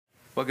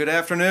Well, good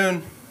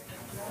afternoon.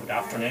 Good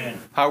afternoon.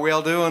 How are we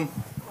all doing?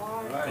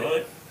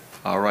 Good.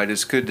 All right,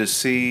 it's good to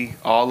see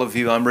all of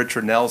you. I'm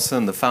Richard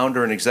Nelson, the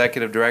founder and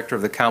executive director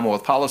of the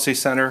Commonwealth Policy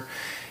Center,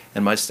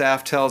 and my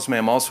staff tells me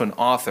I'm also an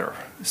author.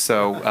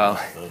 So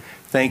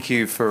thank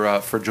you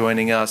for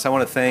joining us. I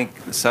want to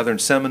thank the Southern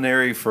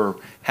Seminary for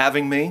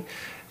having me,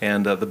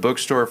 and the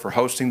Bookstore for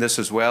hosting this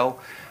as well.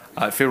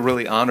 I feel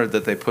really honored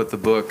that they put the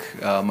book,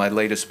 my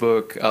latest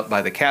book, up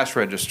by the cash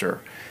register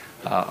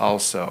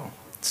also.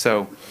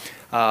 So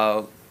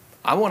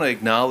I want to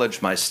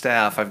acknowledge my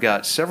staff. I've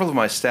got several of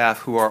my staff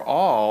who are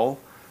all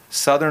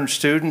Southern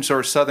students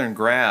or Southern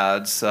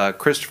grads.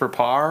 Christopher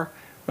Parr,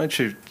 why don't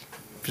you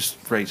just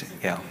raise it?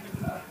 Yeah.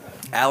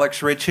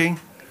 Alex Ritchie,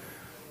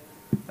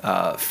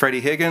 Freddie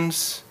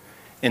Higgins,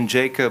 and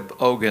Jacob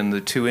Ogan, the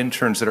two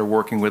interns that are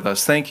working with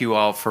us. Thank you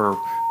all for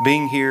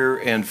being here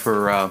and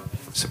for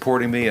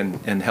supporting me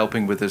and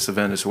helping with this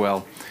event as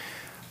well.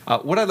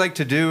 What I'd like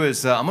to do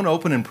is I'm going to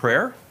open in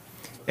prayer.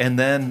 And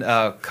then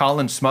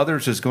Colin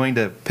Smothers is going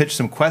to pitch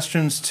some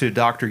questions to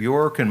Dr.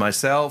 York and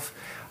myself.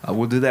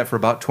 We'll do that for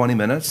about 20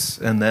 minutes,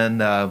 and then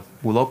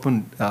we'll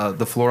open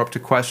the floor up to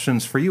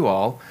questions for you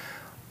all.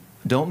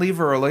 Don't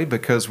leave early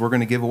because we're going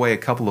to give away a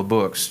couple of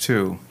books,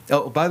 too.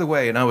 Oh, by the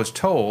way, and I was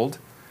told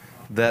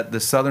that the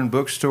Southern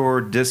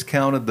Bookstore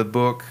discounted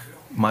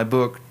my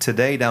book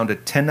today down to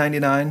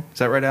 $10.99. Is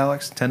that right,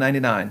 Alex?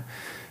 $10.99.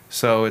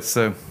 So it's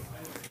a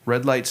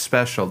red light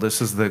special.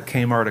 This is the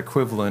Kmart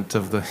equivalent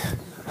of the...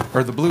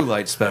 or the blue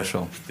light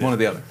special, one or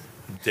the other.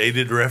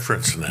 Dated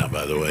reference now,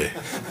 by the way.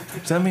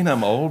 Does that mean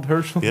I'm old,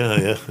 Herschel?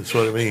 Yeah, that's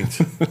what it means.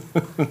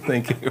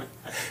 Thank you.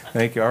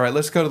 Thank you. All right,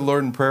 let's go to the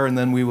Lord in prayer, and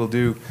then we will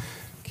do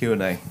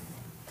Q&A.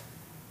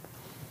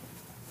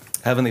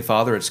 Heavenly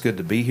Father, it's good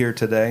to be here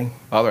today.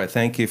 Father, I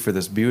thank you for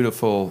this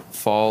beautiful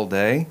fall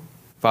day.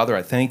 Father,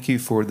 I thank you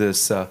for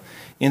this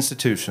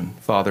institution,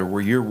 Father,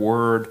 where your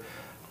word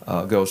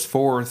goes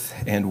forth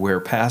and where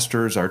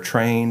pastors are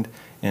trained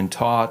and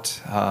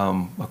taught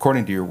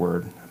according to your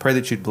word. I pray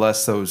that you'd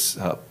bless those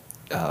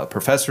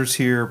professors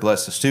here,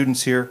 bless the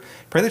students here.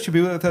 Pray that you'd be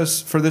with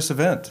us for this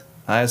event.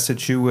 I ask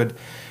that you would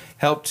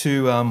help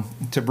to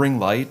bring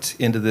light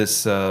into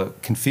this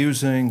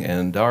confusing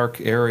and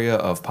dark area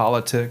of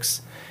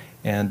politics,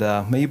 and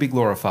may you be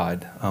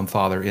glorified,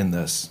 Father, in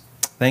this.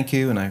 Thank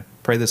you, and I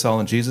pray this all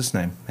in Jesus'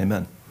 name.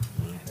 Amen.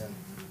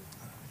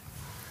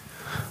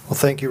 Well,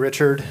 thank you,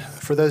 Richard.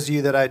 For those of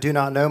you that I do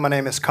not know, my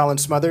name is Colin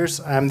Smothers.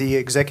 I'm the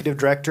executive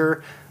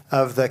director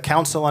of the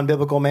Council on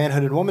Biblical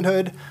Manhood and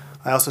Womanhood.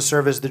 I also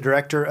serve as the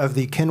director of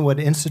the Kenwood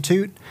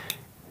Institute,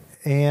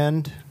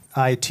 and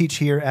I teach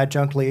here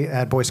adjunctly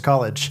at Boyce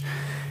College.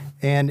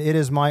 And it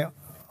is my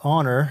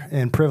honor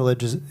and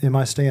privilege, am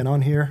I staying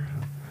on here?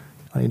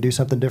 I need to do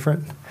something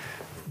different?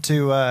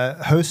 To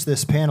host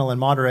this panel and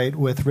moderate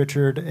with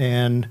Richard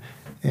and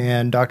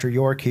Dr.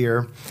 York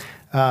here.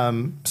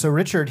 So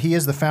Richard, he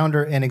is the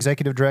founder and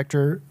executive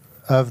director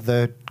of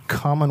the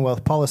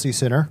Commonwealth Policy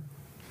Center.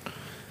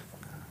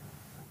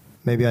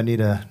 Maybe I need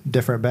a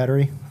different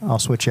battery. I'll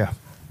switch you.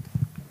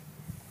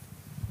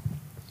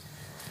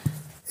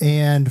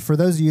 And for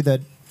those of you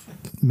that,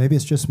 maybe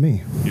it's just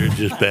me. You're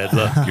just bad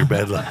luck. You're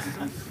bad luck.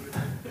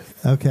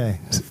 Okay,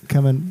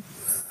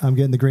 I'm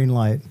getting the green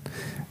light.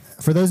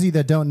 For those of you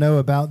that don't know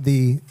about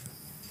the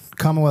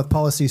Commonwealth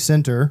Policy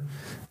Center,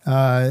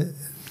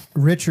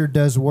 Richard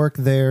does work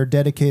there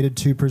dedicated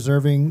to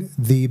preserving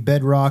the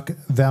bedrock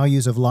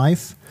values of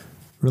life,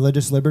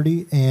 religious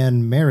liberty,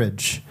 and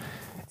marriage,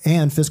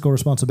 and fiscal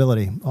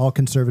responsibility, all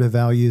conservative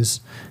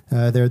values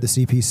there at the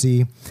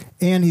CPC.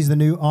 And he's the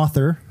new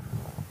author,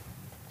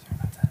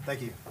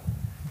 thank you,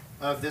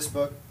 of this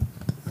book.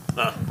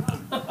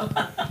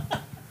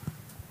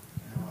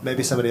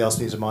 Maybe somebody else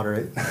needs to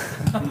moderate.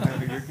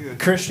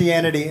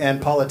 Christianity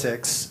and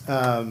Politics.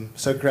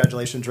 So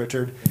congratulations,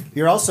 Richard.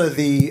 You're also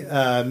the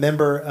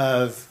member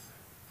of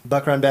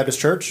Buck Run Baptist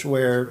Church,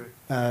 where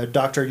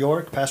Dr.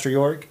 York, Pastor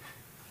York,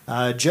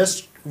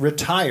 just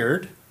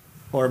retired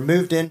or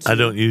moved into... I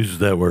don't use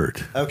that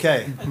word.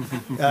 Okay.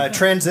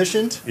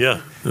 Transitioned?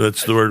 Yeah,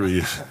 that's the word we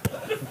use.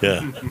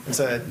 Yeah.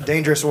 It's a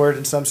dangerous word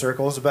in some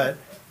circles, but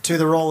to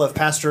the role of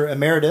Pastor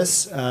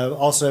Emeritus,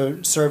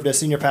 also served as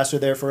senior pastor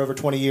there for over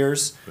 20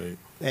 years. Right.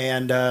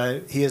 And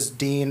he is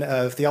Dean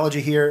of Theology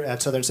here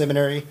at Southern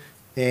Seminary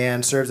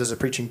and serves as a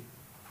preaching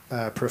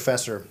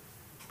professor.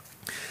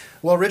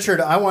 Well, Richard,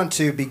 I want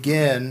to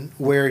begin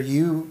where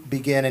you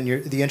begin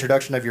in the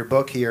introduction of your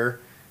book here.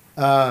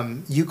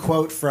 You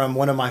quote from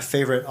one of my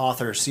favorite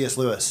authors, C.S.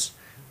 Lewis.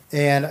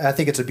 And I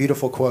think it's a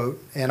beautiful quote,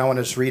 and I want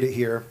to just read it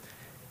here.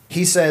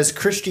 He says,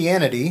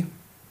 "Christianity,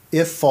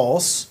 if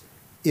false,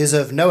 is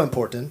of no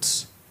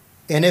importance,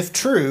 and if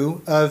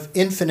true, of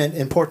infinite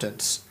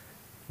importance.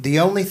 The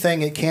only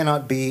thing it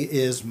cannot be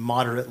is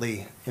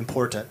moderately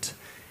important."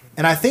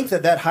 And I think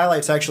that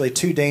highlights actually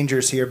two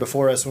dangers here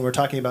before us when we're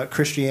talking about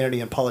Christianity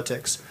and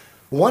politics.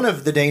 One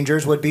of the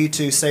dangers would be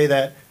to say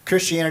that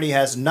Christianity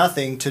has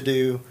nothing to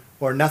do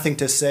or nothing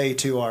to say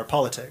to our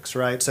politics,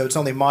 right? So it's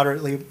only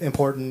moderately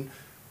important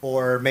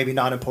or maybe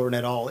not important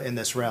at all in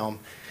this realm.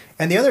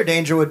 And the other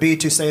danger would be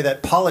to say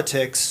that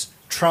politics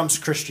trumps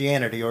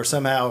Christianity or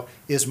somehow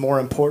is more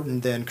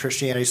important than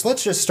Christianity. So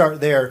let's just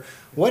start there.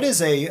 What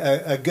is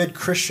a good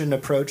Christian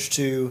approach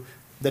to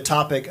the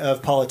topic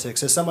of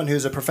politics? As someone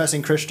who's a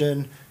professing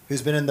Christian,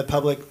 who's been in the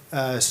public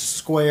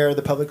square,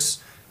 the public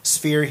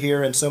sphere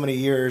here in so many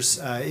years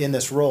in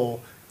this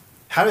role,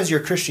 how does your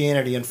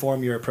Christianity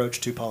inform your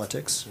approach to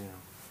politics?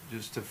 Yeah.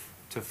 Just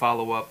to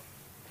follow up,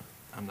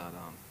 I'm not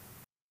on.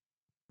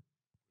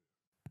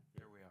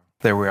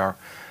 There we are.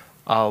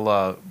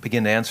 I'll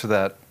begin to answer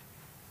that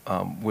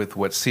with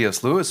what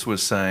C.S. Lewis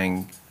was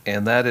saying,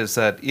 and that is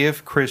that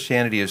if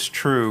Christianity is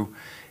true,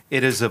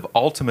 it is of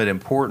ultimate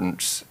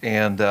importance.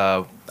 And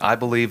I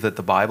believe that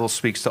the Bible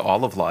speaks to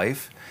all of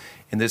life,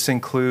 and this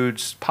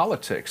includes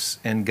politics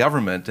and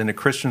government and a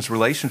Christian's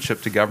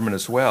relationship to government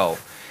as well.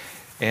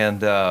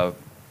 And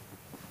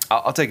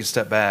I'll take a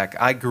step back.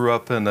 I grew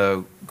up in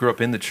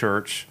the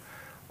church.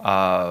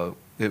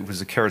 It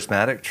was a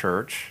charismatic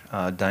church,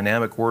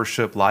 dynamic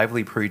worship,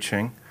 lively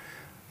preaching,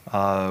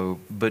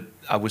 but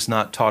I was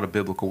not taught a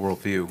biblical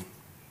worldview.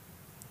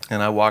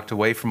 And I walked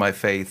away from my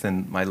faith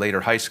in my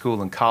later high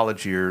school and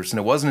college years, and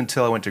it wasn't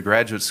until I went to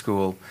graduate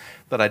school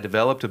that I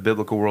developed a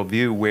biblical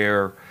worldview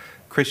where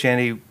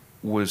Christianity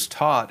was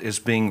taught as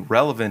being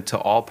relevant to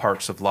all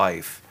parts of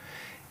life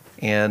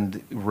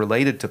and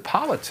related to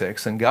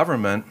politics and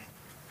government.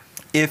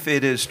 If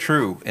it is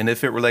true and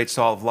if it relates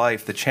to all of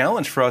life, the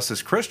challenge for us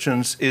as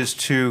Christians is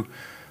to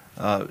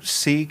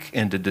seek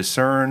and to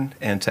discern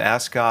and to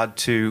ask God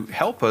to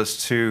help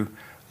us to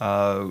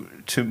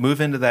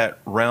move into that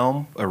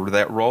realm or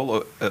that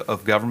role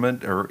of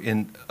government or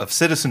of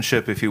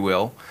citizenship, if you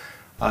will,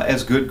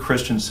 as good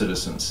Christian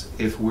citizens.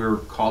 If we're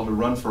called to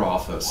run for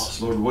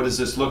office, Lord, what does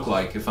this look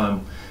like if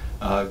I'm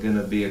going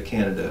to be a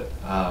candidate?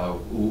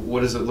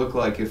 What does it look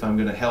like if I'm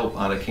going to help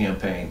on a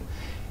campaign?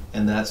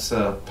 And that's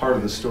part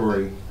of the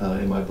story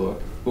in my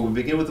book. But we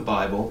begin with the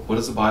Bible. What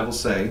does the Bible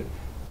say?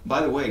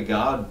 By the way,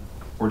 God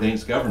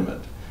ordains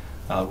government.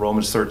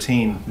 Romans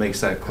 13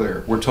 makes that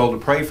clear. We're told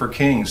to pray for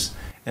kings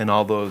and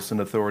all those in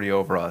authority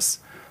over us.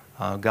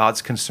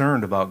 God's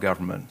concerned about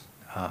government.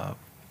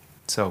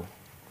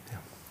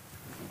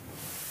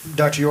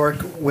 Dr. York,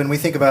 when we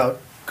think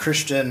about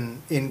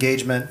Christian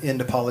engagement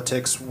into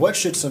politics, what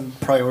should some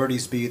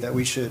priorities be that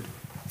we should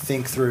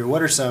think through?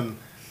 What are some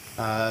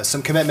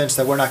commitments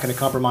that we're not going to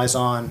compromise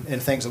on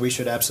and things that we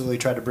should absolutely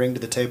try to bring to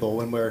the table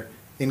when we're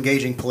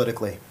engaging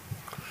politically?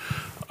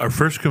 Our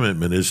first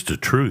commitment is to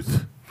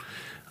truth.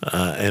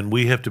 And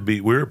we have to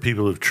we're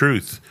people of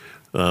truth.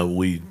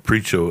 We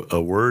preach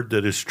a word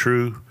that is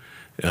true.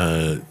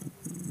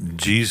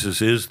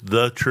 Jesus is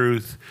the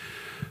truth.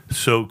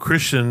 So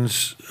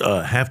Christians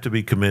have to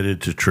be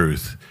committed to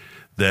truth,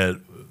 that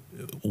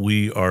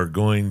we are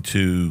going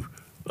to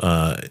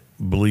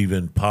believe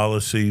in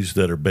policies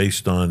that are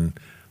based on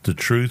the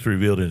truth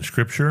revealed in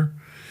Scripture.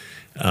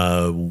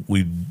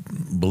 We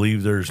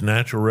believe there's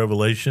natural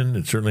revelation.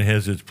 It certainly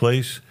has its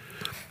place.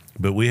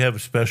 But we have a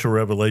special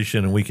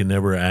revelation, and we can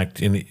never act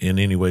in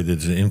any way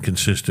that's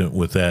inconsistent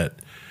with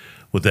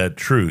that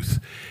truth.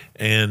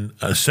 And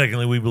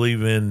secondly, we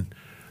believe in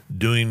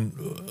doing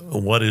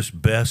what is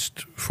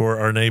best for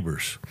our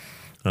neighbors.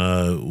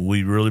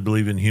 We really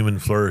believe in human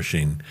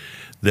flourishing,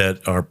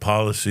 that our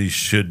policies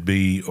should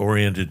be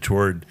oriented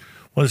toward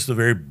what is the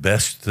very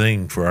best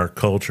thing for our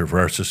culture, for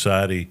our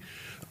society,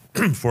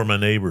 for my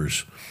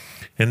neighbors.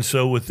 And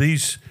so with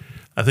these,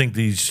 I think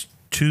these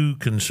two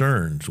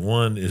concerns.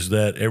 One is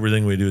that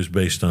everything we do is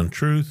based on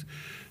truth.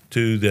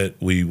 Two,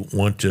 that we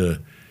want to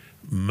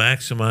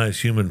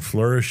maximize human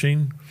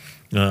flourishing.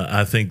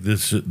 I think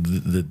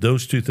that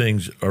those two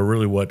things are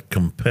really what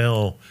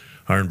compel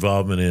our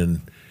involvement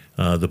in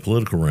the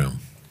political realm.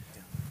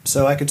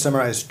 So I could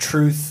summarize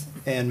truth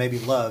and maybe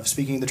love,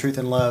 speaking the truth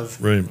in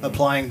love, right.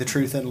 Applying the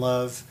truth in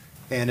love,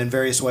 and in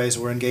various ways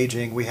we're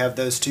engaging. We have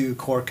those two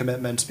core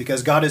commitments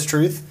because God is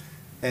truth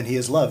and He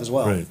is love as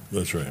well. Right,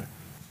 that's right.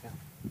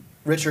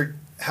 Richard,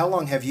 how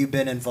long have you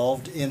been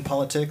involved in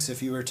politics,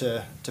 if you were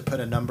to put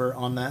a number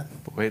on that?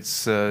 Boy,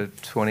 it's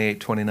 28,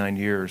 29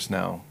 years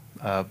now.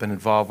 I've been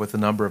involved with a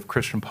number of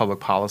Christian public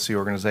policy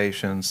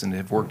organizations and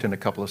have worked in a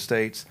couple of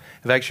states.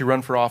 I've actually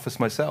run for office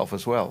myself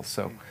as well,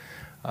 so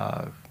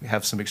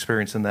have some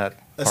experience in that.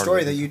 A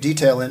story that you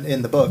detail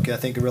in the book, I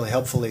think really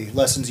helpfully,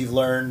 lessons you've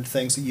learned,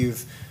 things that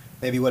you've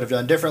maybe would have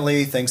done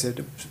differently, things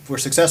that were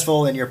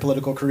successful in your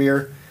political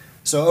career.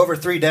 So over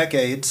 3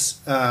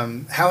 decades,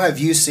 how have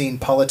you seen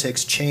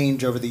politics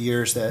change over the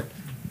years that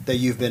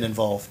you've been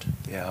involved?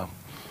 Yeah.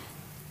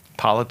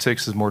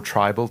 Politics is more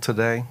tribal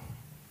today.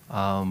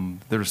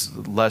 There's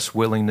less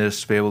willingness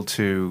to be able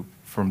to,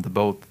 from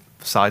both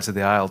sides of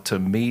the aisle, to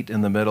meet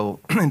in the middle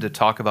and to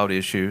talk about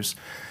issues.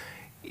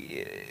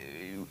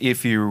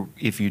 If you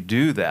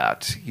do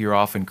that, you're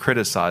often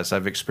criticized.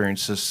 I've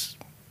experienced this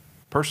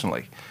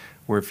personally,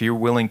 where if you're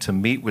willing to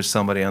meet with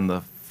somebody on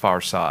the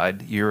far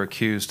side, you're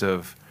accused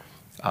of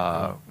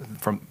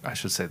I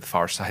should say the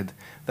far side.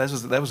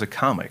 That was a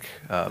comic.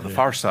 The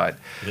far side.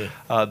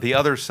 Yeah. The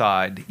other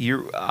side.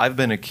 I've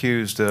been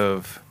accused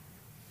of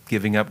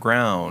giving up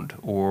ground,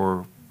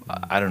 or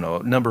I don't know,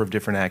 a number of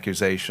different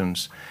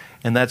accusations.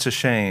 And that's a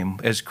shame.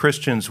 As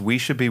Christians, we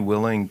should be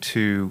willing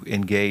to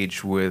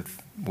engage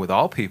with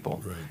all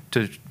people, Right.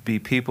 to be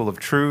people of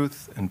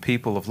truth and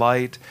people of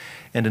light,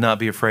 and to not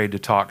be afraid to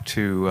talk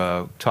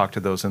to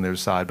those on their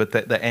side. But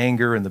the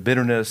anger and the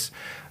bitterness,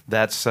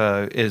 that's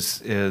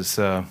is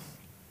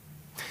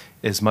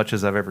as much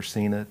as I've ever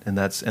seen it, and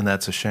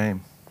that's a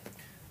shame.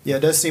 Yeah,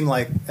 it does seem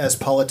like as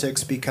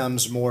politics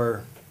becomes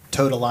more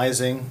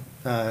totalizing,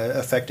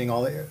 affecting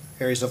all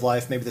areas of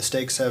life, maybe the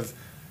stakes have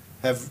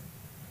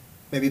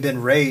maybe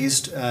been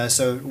raised.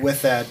 So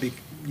with that, the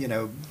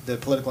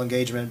political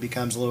engagement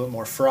becomes a little bit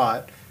more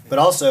fraught. But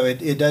also,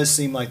 it does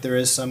seem like there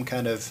is some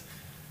kind of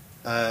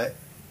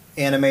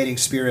animating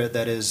spirit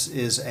that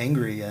is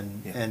angry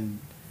and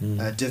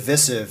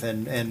divisive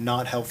and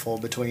not helpful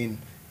between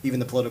even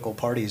the political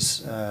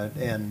parties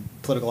and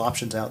political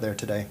options out there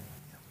today.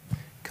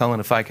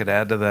 Cullen, if I could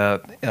add to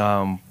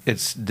that,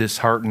 it's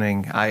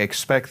disheartening. I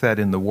expect that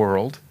in the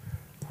world,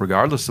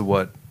 regardless of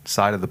what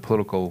side of the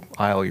political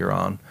aisle you're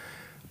on.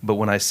 But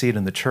when I see it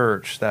in the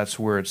church, that's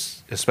where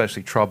it's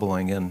especially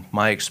troubling. And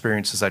my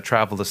experience as I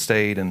travel the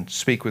state and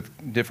speak with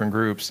different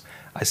groups,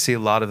 I see a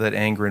lot of that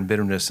anger and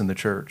bitterness in the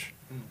church.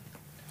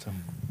 So.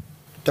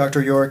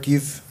 Dr. York,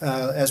 you've,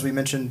 as we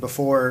mentioned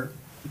before,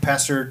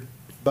 pastored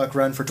Buck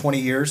Run for 20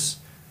 years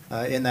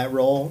in that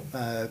role.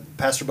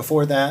 Pastor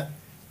before that,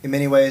 in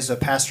many ways, a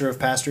pastor of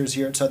pastors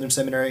here at Southern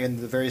Seminary, and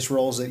the various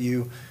roles that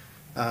you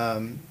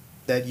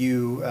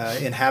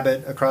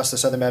inhabit across the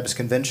Southern Baptist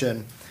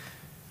Convention.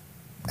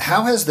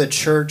 How has the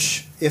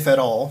church, if at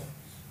all,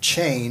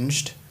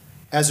 changed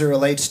as it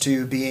relates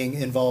to being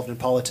involved in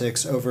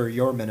politics over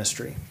your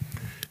ministry?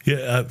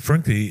 Yeah,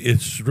 frankly,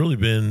 it's really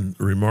been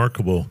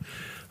remarkable.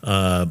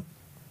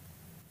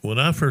 When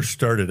I first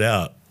started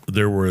out,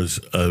 there was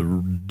a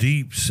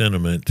deep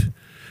sentiment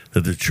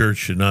that the church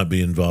should not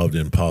be involved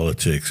in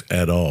politics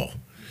at all.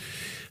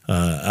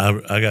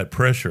 I got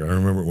pressure. I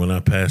remember when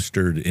I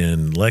pastored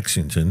in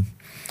Lexington,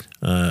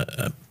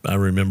 I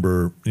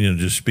remember,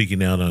 just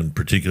speaking out on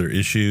particular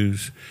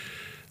issues.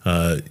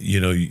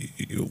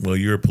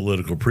 You're a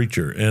political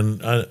preacher,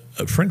 and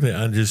frankly,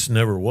 I just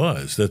never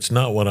was. That's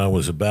not what I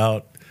was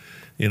about.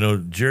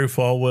 Jerry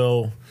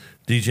Falwell,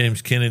 D.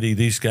 James Kennedy,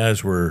 these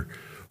guys were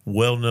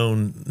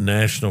well-known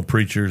national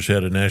preachers,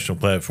 had a national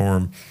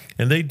platform,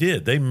 and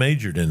they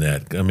majored in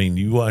that. I mean,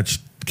 you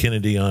watched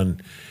Kennedy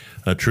on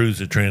Truths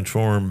That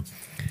Transform.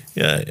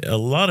 Yeah, a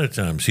lot of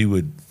times he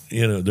would,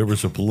 there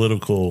was a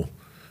political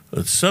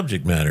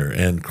subject matter,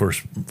 and of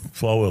course,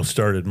 Falwell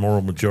started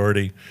Moral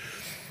Majority.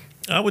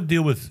 I would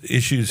deal with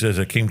issues as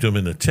I came to them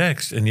in the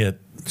text, and yet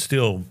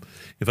still,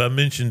 if I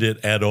mentioned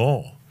it at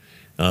all,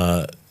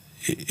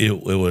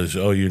 it was,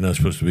 you're not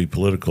supposed to be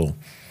political.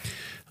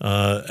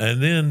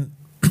 And then,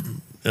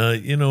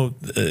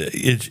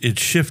 it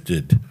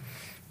shifted.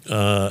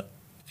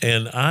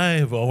 And I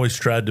have always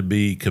tried to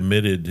be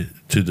committed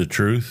to the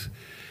truth.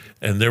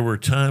 And there were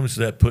times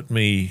that put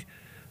me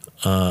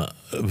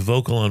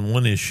vocal on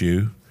one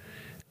issue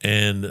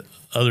and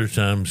other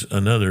times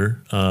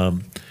another.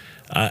 And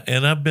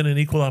I've been an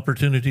equal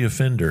opportunity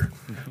offender.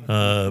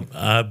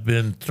 I've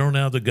been thrown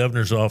out of the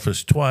governor's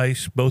office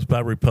twice, both by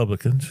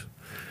Republicans.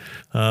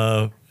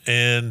 And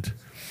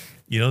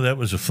that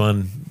was a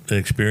fun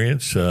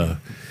experience. But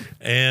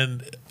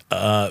when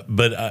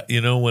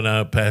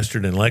I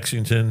pastored in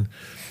Lexington,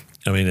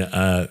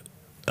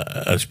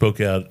 I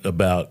spoke out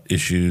about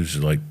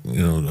issues like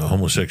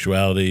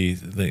homosexuality.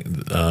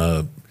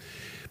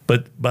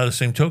 But by the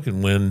same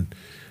token, when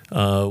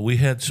we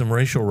had some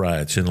racial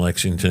riots in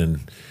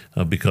Lexington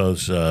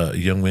because a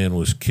young man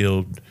was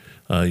killed,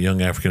 a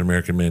young African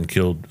American man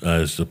killed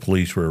as the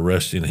police were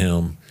arresting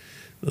him.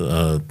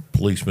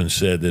 Policeman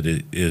said that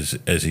it is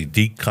as he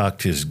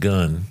decocked his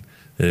gun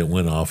that it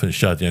went off and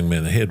shot the young man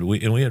in the head.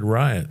 We had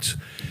riots.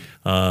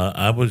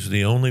 I was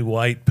the only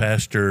white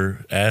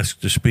pastor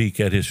asked to speak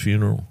at his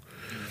funeral,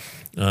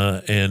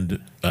 and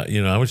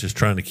I was just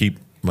trying to keep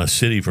my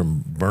city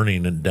from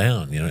burning it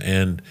down.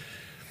 And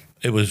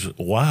it was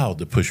wild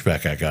the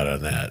pushback I got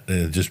on that,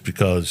 just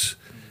because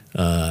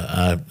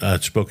I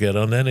spoke out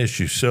on that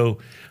issue. So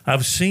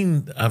I've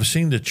seen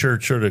the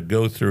church sort of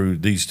go through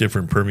these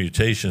different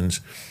permutations.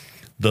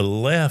 The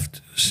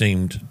left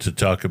seemed to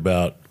talk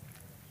about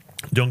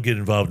don't get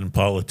involved in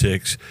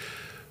politics,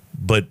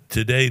 but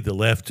today the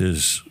left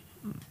is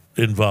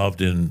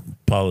involved in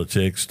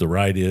politics. The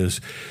right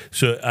is.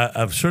 So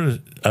I've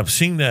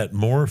seen that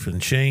morph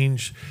and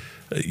change.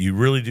 You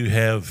really do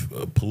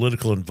have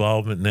political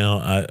involvement now.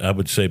 I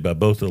would say by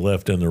both the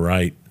left and the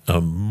right,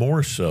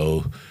 more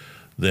so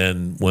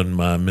than when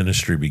my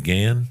ministry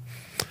began.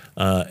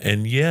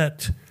 And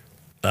yet,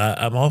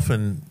 I'm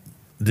often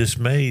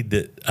dismayed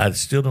that I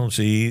still don't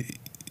see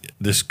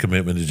this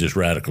commitment to just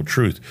radical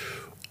truth.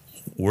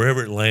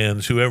 Wherever it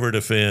lands, whoever it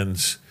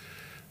offends,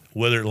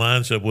 whether it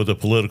lines up with a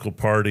political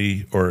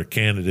party or a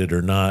candidate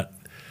or not,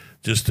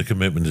 just the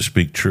commitment to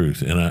speak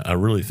truth. And I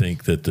really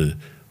think that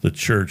the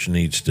church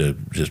needs to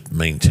just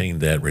maintain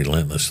that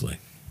relentlessly.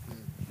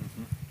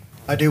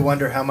 I do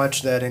wonder how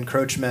much that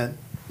encroachment,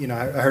 I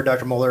heard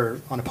Dr.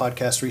 Mueller on a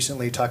podcast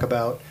recently talk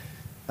about,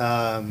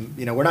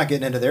 we're not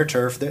getting into their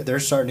turf. They're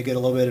starting to get a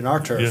little bit in our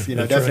turf, Yeah,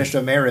 that's definition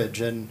right. of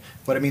marriage and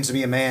what it means to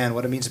be a man,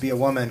 what it means to be a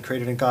woman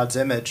created in God's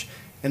image.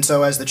 And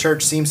so as the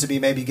church seems to be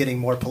maybe getting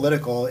more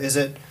political, is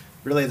it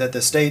really that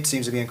the state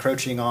seems to be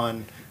encroaching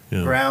on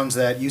grounds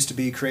that used to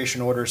be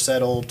creation order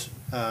settled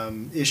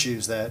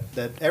issues that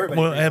everybody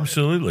Well, agrees on?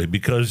 absolutely,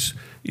 because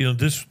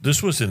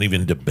this wasn't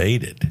even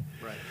debated.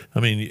 Right. I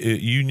mean,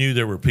 you knew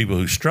there were people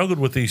who struggled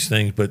with these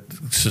things, but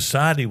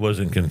society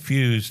wasn't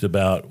confused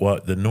about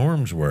what the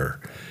norms were.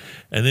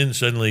 And then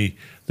suddenly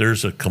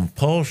there's a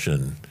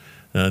compulsion.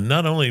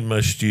 Not only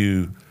must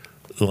you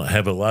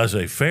have a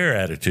laissez-faire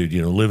attitude,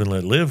 live and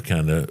let live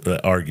kind of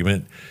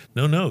argument.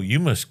 No, you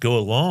must go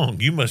along.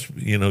 You must,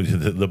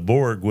 the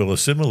Borg will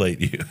assimilate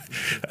you.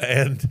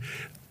 And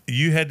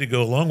you had to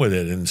go along with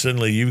it. And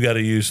suddenly you've got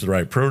to use the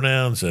right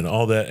pronouns and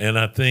all that. And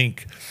I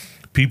think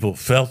people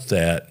felt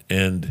that.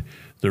 And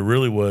there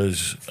really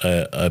was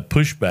a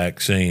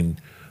pushback saying,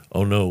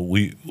 oh, no,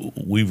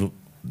 we've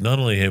not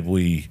only have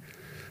we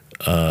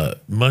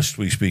must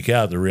we speak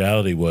out, the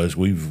reality was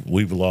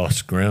we've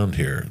lost ground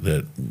here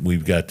that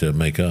we've got to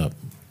make up.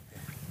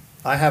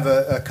 I have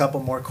a couple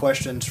more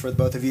questions for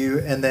both of you,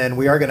 and then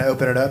we are going to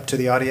open it up to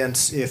the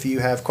audience. If you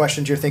have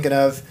questions you're thinking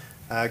of,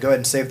 go ahead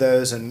and save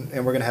those, and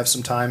we're going to have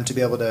some time to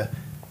be able to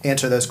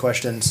answer those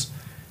questions.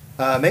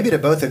 Maybe to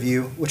both of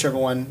you, whichever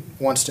one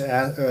wants to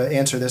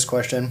answer this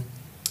question.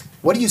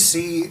 What do you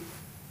see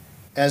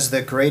as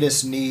the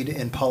greatest need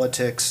in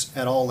politics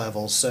at all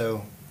levels?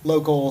 So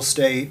local,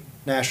 state,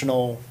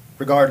 national,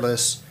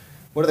 regardless,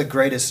 what are the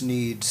greatest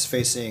needs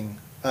facing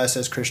us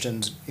as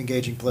Christians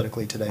engaging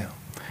politically today?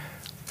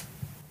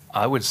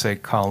 I would say,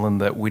 Colin,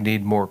 that we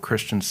need more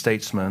Christian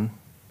statesmen,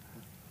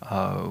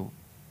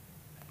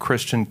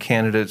 Christian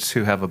candidates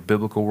who have a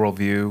biblical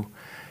worldview,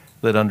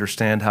 that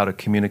understand how to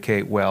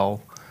communicate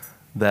well,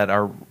 that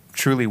are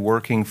truly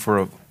working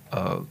for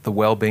the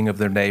well-being of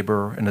their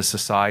neighbor in a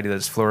society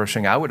that's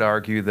flourishing. I would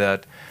argue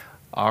that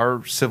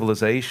our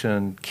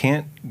civilization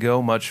can't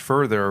go much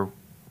further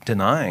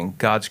denying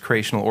God's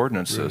creational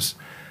ordinances.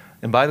 Right.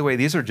 And by the way,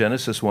 these are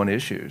Genesis 1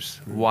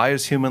 issues. Right. Why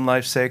is human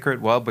life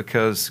sacred? Well,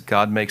 because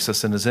God makes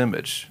us in his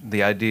image.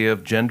 The idea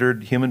of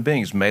gendered human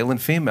beings, male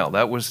and female,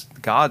 that was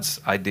God's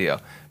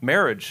idea.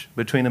 Marriage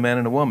between a man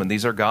and a woman,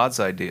 these are God's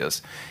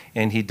ideas.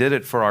 And he did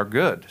it for our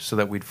good, so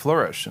that we'd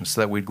flourish and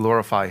so that we'd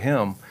glorify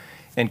him.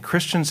 And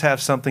Christians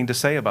have something to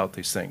say about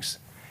these things.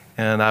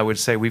 And I would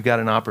say we've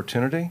got an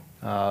opportunity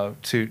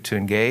to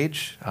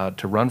engage,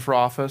 to run for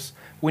office.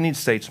 We need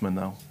statesmen,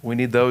 though. We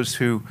need those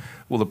who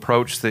will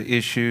approach the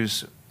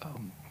issues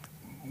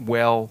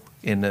well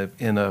in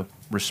a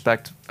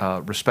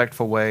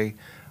respectful way.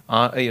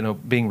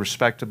 Being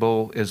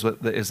respectable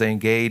as they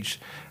engage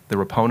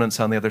their opponents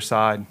on the other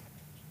side.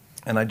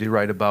 And I do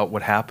write about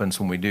what happens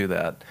when we do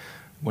that,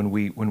 when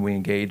we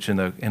engage in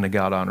a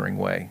God-honoring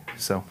way.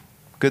 So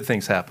good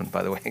things happen,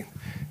 by the way.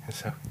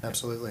 So.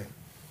 Absolutely.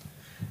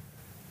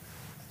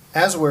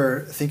 As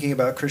we're thinking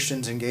about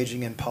Christians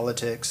engaging in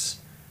politics,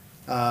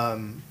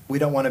 we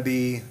don't want to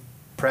be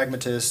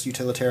pragmatists,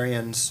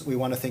 utilitarians. We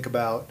want to think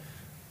about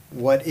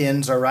what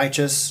ends are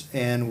righteous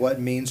and what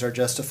means are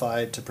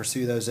justified to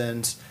pursue those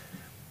ends.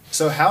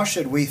 So how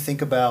should we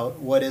think about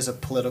what is a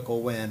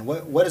political win?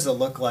 What does it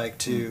look like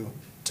to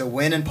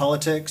win in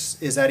politics?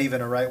 Is that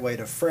even a right way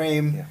to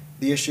frame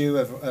the issue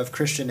of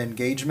Christian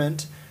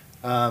engagement?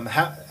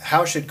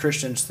 How should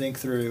Christians think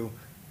through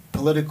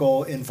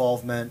political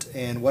involvement,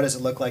 and what does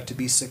it look like to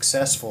be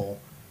successful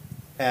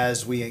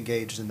as we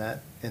engage in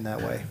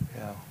that way?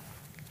 Yeah.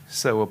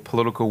 So a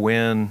political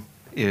win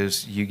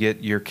is you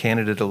get your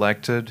candidate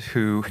elected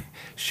who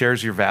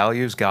shares your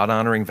values,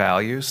 God-honoring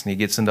values, and he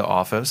gets into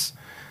office.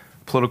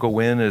 Political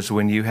win is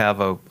when you have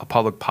a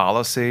public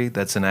policy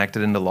that's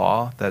enacted into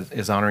law that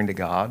is honoring to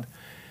God.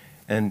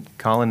 And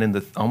Colin, in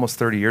the almost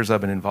 30 years I've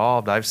been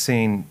involved, I've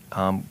seen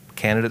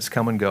candidates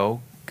come and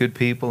go, good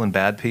people and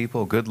bad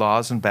people, good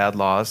laws and bad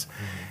laws.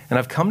 Mm-hmm. And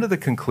I've come to the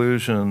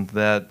conclusion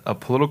that a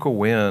political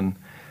win,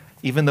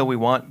 even though we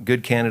want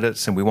good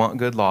candidates and we want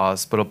good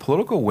laws, but a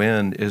political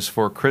win is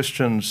for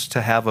Christians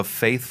to have a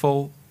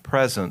faithful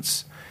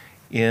presence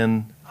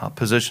in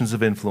positions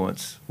of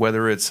influence,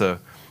 whether it's a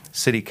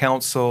city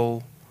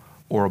council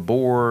or a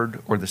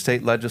board or the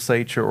state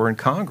legislature or in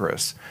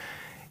Congress.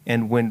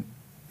 And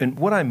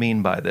what I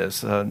mean by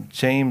this,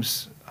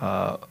 James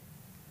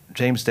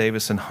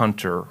Davis and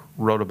Hunter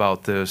wrote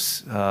about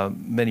this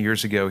many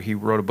years ago. He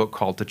wrote a book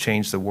called To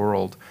Change the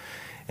World.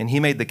 And he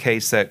made the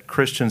case that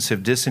Christians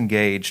have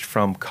disengaged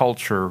from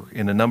culture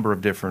in a number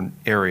of different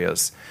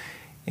areas.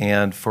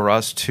 And for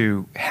us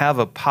to have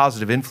a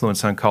positive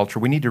influence on culture,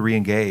 we need to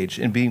re-engage.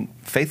 And being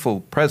faithful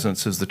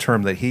presence is the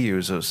term that he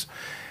uses.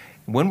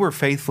 When we're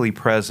faithfully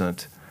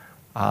present,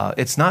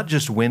 it's not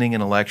just winning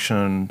an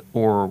election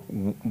or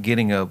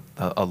getting a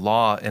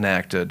law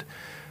enacted,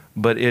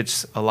 but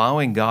it's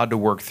allowing God to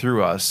work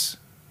through us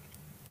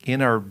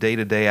in our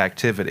day-to-day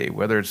activity,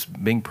 whether it's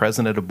being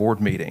present at a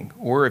board meeting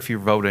or if you're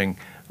voting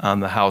on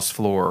the House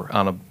floor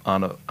on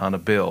a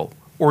bill,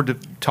 or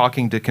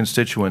talking to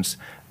constituents,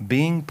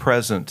 being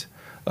present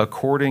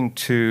according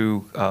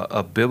to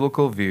a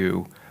biblical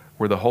view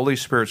where the Holy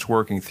Spirit's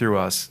working through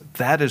us,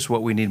 that is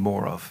what we need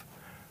more of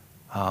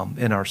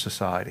in our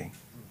society.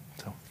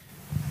 So.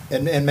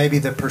 And maybe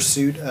the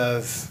pursuit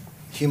of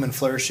human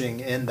flourishing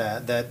in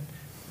that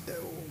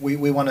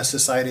we want a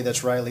society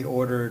that's rightly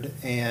ordered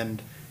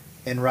and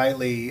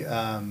rightly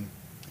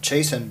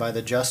chastened by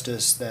the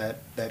justice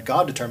that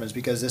God determines,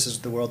 because this is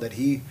the world that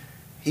He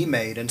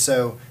made. And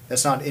so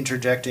that's not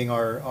interjecting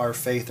our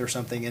faith or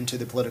something into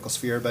the political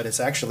sphere, but it's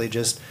actually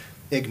just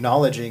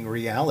acknowledging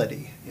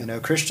reality. You know,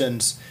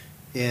 Christians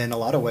in a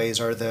lot of ways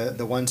are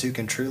the ones who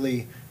can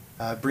truly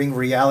bring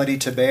reality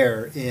to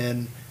bear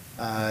in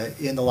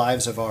the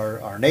lives of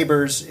our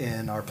neighbors,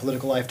 in our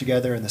political life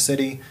together, in the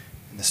city,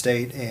 in the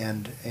state,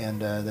 and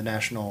the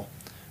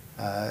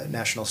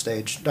national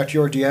stage. Dr.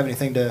 York, do you have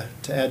anything to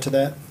add to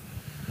that?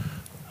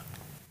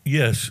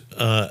 Yes.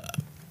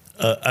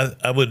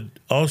 I would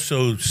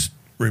also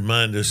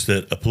remind us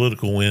that a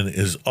political win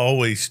is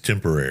always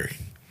temporary,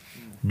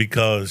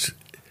 because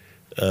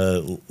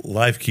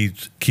life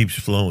keeps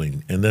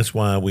flowing, and that's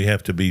why we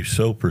have to be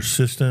so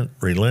persistent,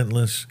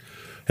 relentless,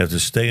 have to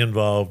stay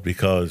involved,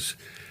 because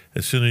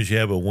as soon as you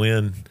have a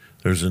win,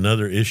 there's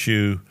another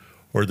issue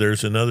or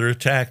there's another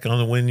attack on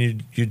the win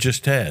you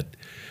just had.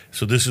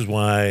 So this is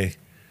why,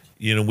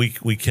 you know,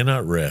 we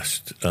cannot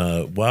rest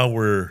while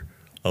we're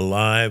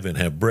alive and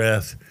have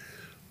breath.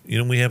 You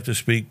know, we have to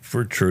speak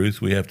for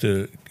truth. We have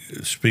to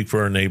speak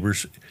for our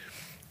neighbors,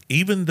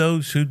 even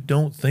those who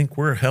don't think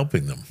we're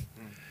helping them.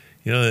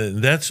 You know,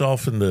 and that's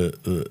often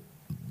the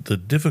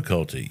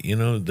difficulty. You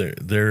know,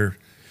 there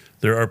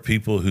are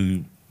people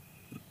who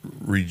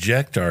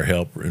reject our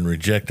help and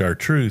reject our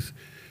truth,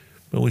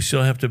 but we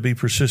still have to be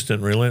persistent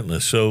and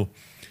relentless. So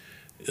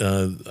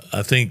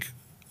I think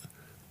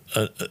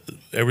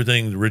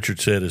everything Richard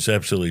said is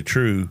absolutely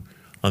true.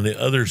 On the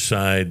other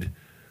side,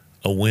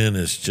 a win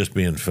is just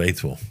being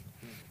faithful.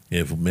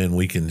 If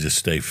we can just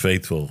stay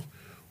faithful,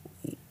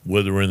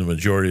 whether we're in the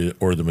majority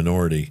or the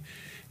minority.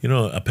 You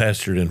know, I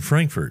pastored in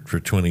Frankfurt for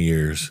 20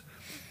 years.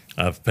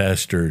 I've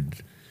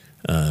pastored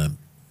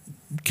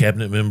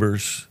cabinet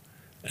members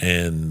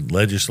and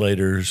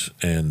legislators,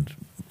 and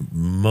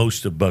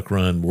most of Buck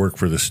Run work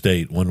for the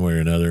state one way or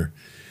another.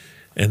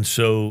 And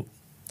so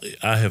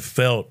I have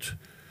felt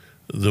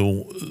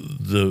the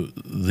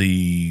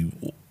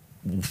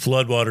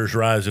floodwaters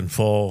rise and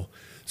fall.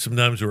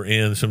 Sometimes we're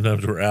in,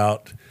 sometimes we're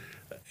out.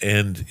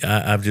 And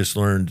I've just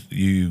learned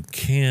you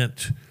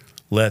can't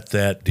let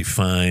that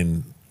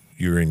define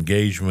your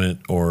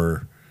engagement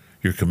or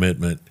your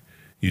commitment.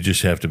 You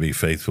just have to be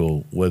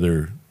faithful,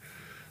 whether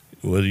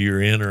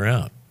you're in or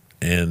out.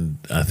 And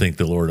I think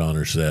the Lord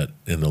honors that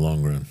in the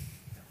long run.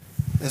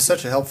 It's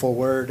such a helpful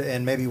word,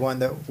 and maybe one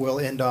that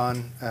we'll end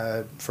on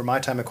for my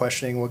time of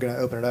questioning. We're going to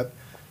open it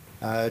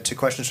up to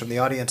questions from the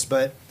audience,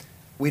 but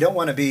we don't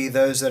want to be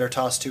those that are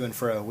tossed to and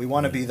fro. We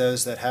want to be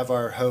those that have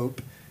our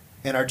hope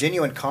and our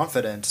genuine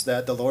confidence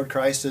that the Lord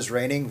Christ is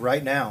reigning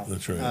right now.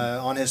 That's right.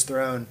 On His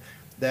throne,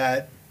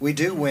 that we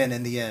do win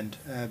in the end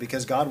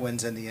because God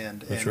wins in the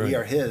end. That's and right. We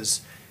are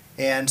His.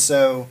 And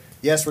so,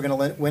 yes, we're going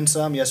to win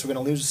some. Yes, we're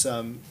going to lose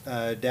some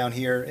down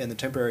here in the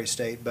temporary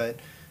state. But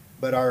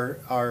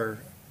our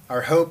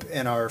hope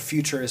and our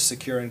future is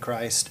secure in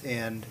Christ.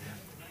 And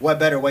what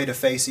better way to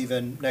face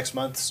even next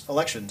month's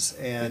elections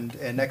and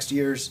next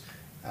year's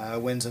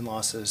wins and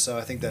losses? So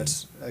I think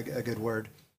that's a good word.